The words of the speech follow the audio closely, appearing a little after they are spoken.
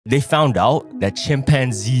They found out that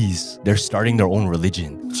chimpanzees, they're starting their own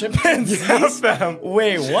religion. Chimpanzees? Yeah, fam.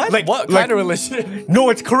 Wait, what? Like, what kind of religion? No,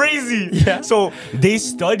 it's crazy. Yeah. So they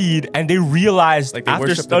studied and they realized Like they after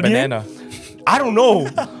worship studying, the banana. I don't know,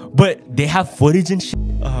 but they have footage and shit.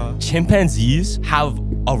 Chimpanzees have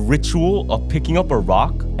a ritual of picking up a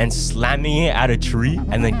rock and slamming it at a tree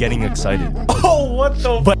and then getting excited. Oh, what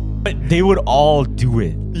the? But they would all do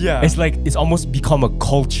it. Yeah. It's like, it's almost become a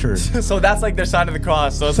culture. So that's like their sign of the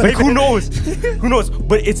cross. So it's Like who knows? Who knows?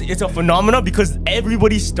 But it's a phenomenon because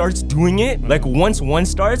everybody starts doing it. Like once one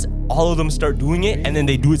starts, all of them start doing it and then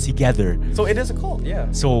they do it together. So it is a cult, yeah.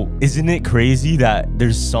 So isn't it crazy that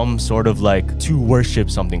there's some sort of like to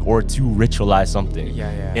worship something or to ritualize something?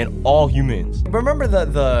 Yeah. In all humans. Remember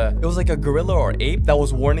it was like a gorilla or ape that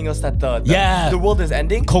was warning us that the world is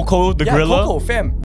ending? Coco, the gorilla. Coco, fam.